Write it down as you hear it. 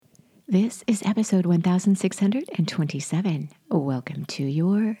This is episode 1627. Welcome to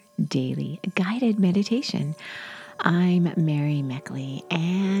your daily guided meditation. I'm Mary Meckley,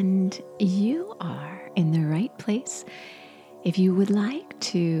 and you are in the right place if you would like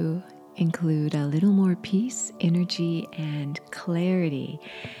to include a little more peace, energy, and clarity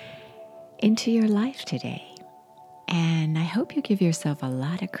into your life today. And I hope you give yourself a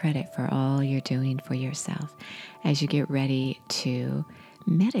lot of credit for all you're doing for yourself as you get ready to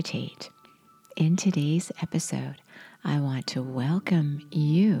meditate. In today's episode, I want to welcome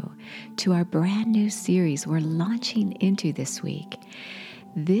you to our brand new series we're launching into this week.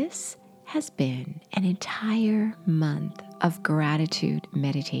 This has been an entire month of gratitude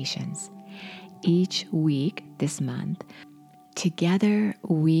meditations. Each week this month, together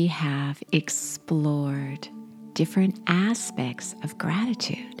we have explored different aspects of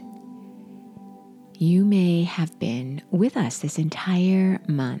gratitude. You may have been with us this entire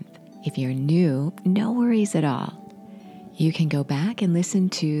month. If you're new, no worries at all. You can go back and listen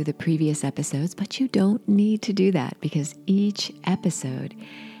to the previous episodes, but you don't need to do that because each episode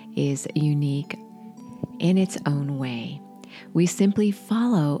is unique in its own way. We simply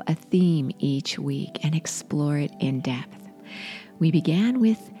follow a theme each week and explore it in depth. We began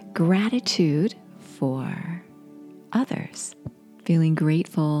with gratitude for others, feeling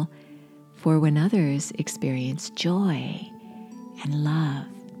grateful for when others experience joy and love.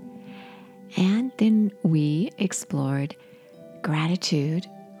 And then we explored gratitude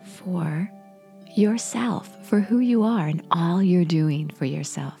for yourself, for who you are and all you're doing for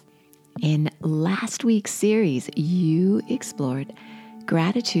yourself. In last week's series, you explored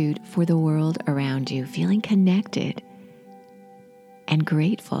gratitude for the world around you, feeling connected and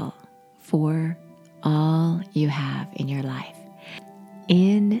grateful for all you have in your life.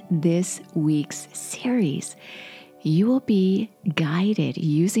 In this week's series, you will be guided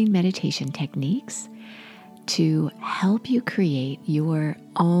using meditation techniques to help you create your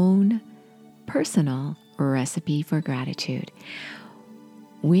own personal recipe for gratitude.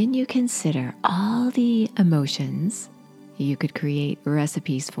 When you consider all the emotions you could create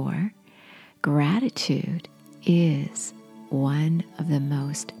recipes for, gratitude is one of the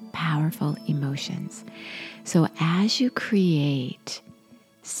most powerful emotions. So as you create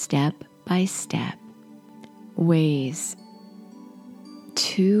step by step ways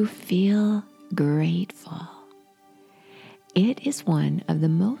to feel grateful, it is one of the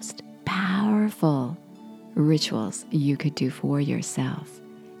most powerful rituals you could do for yourself.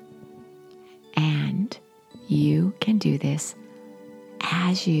 And you can do this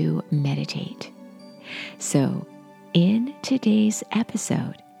as you meditate. So in today's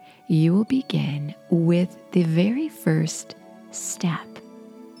episode, you will begin with the very first step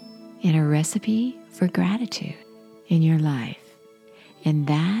in a recipe for gratitude in your life. And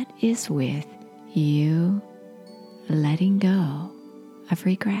that is with you letting go of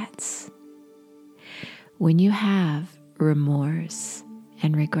regrets. When you have remorse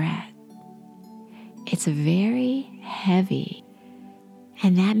and regret, it's very heavy,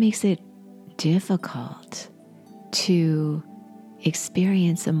 and that makes it difficult to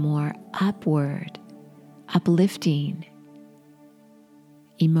experience a more upward, uplifting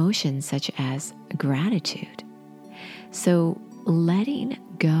emotions such as gratitude. So letting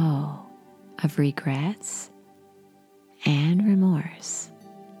go of regrets and remorse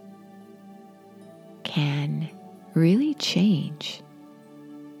can really change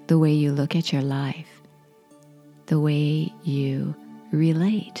the way you look at your life, the way you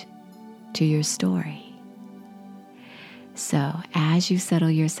relate to your story. So as you settle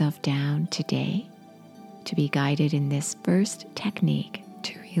yourself down today to be guided in this first technique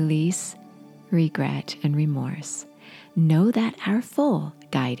to release regret and remorse, know that our full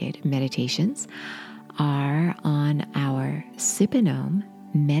guided meditations are on our Sip and Om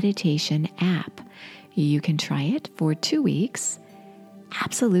meditation app. You can try it for 2 weeks,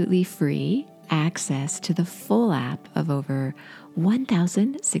 absolutely free access to the full app of over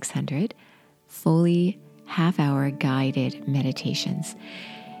 1,600 fully half-hour guided meditations.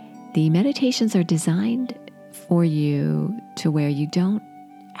 The meditations are designed for you to where you don't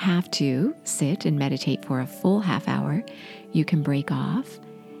have to sit and meditate for a full half hour. You can break off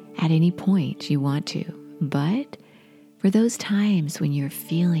at any point you want to. But for those times when you're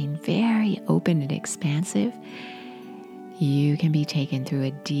feeling very open and expansive, you can be taken through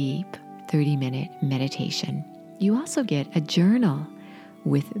a deep 30-minute meditation. You also get a journal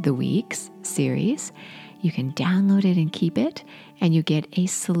with the week's series. You can download it and keep it, and you get a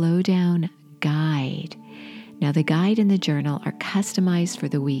slow down guide. Now, the guide and the journal are customized for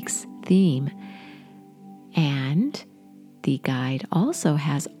the week's theme, and The guide also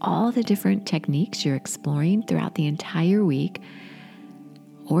has all the different techniques you're exploring throughout the entire week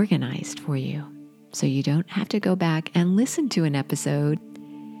organized for you, so you don't have to go back and listen to an episode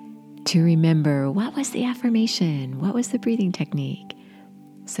to remember what was the affirmation, what was the breathing technique.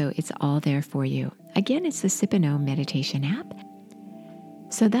 So it's all there for you. Again, it's the Sip and Know meditation app.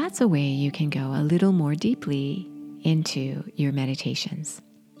 So that's a way you can go a little more deeply into your meditations.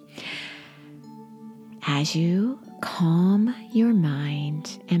 As you calm your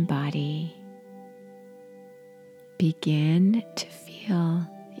mind and body, begin to feel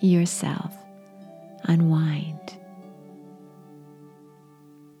yourself unwind.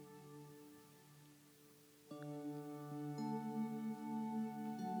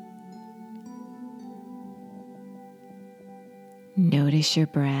 Notice your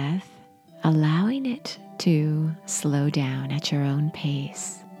breath, allowing it to slow down at your own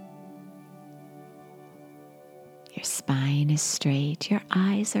pace. Your spine is straight, your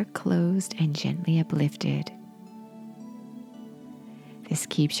eyes are closed and gently uplifted. This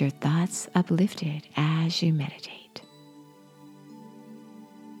keeps your thoughts uplifted as you meditate.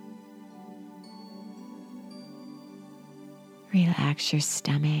 Relax your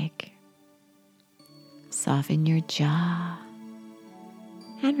stomach, soften your jaw,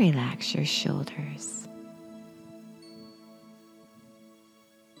 and relax your shoulders.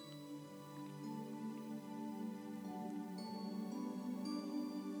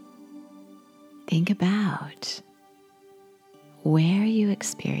 Think about where you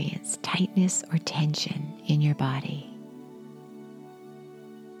experience tightness or tension in your body.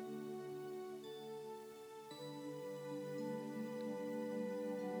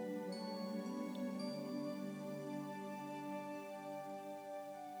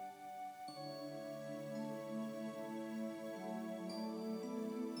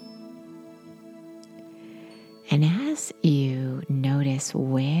 And as you notice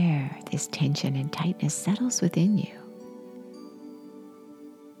where this tension and tightness settles within you,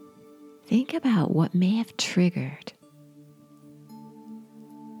 think about what may have triggered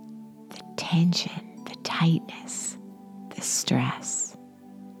the tension, the tightness, the stress.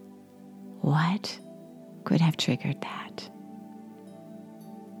 What could have triggered that?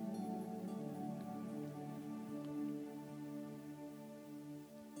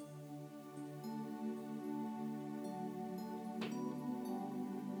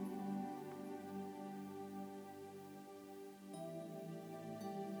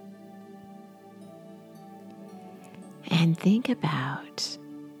 And think about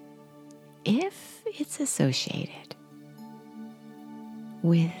if it's associated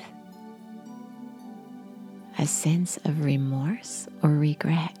with a sense of remorse or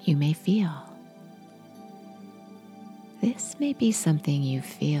regret you may feel. This may be something you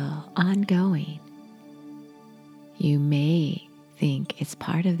feel ongoing. You may think it's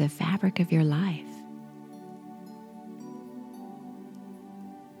part of the fabric of your life.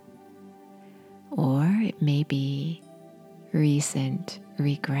 Or it may be recent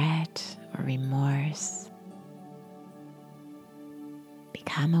regret or remorse.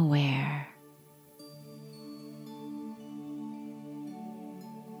 Become aware.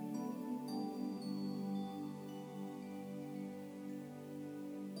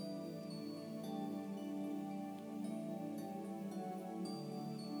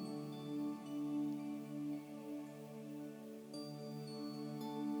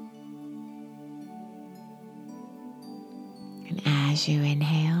 And as you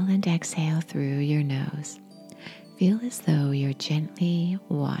inhale and exhale through your nose, feel as though you're gently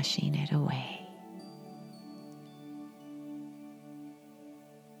washing it away.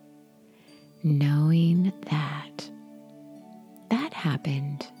 Knowing that that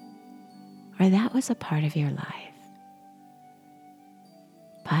happened or that was a part of your life,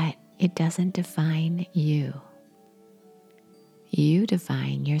 but it doesn't define you. You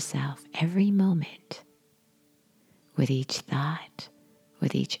define yourself every moment with each thought,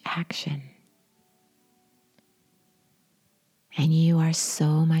 with each action. And you are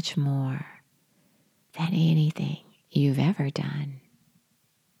so much more than anything you've ever done.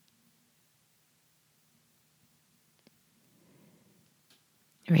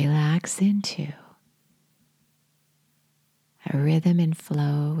 Relax into a rhythm and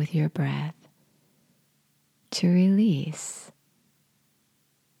flow with your breath to release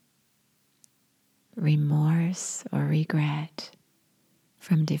remorse or regret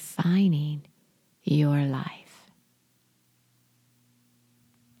from defining your life.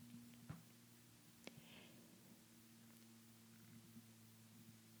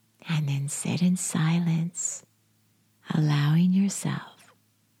 And then sit in silence, allowing yourself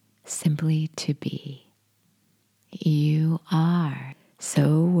simply to be You are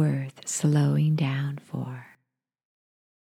so worth slowing down for.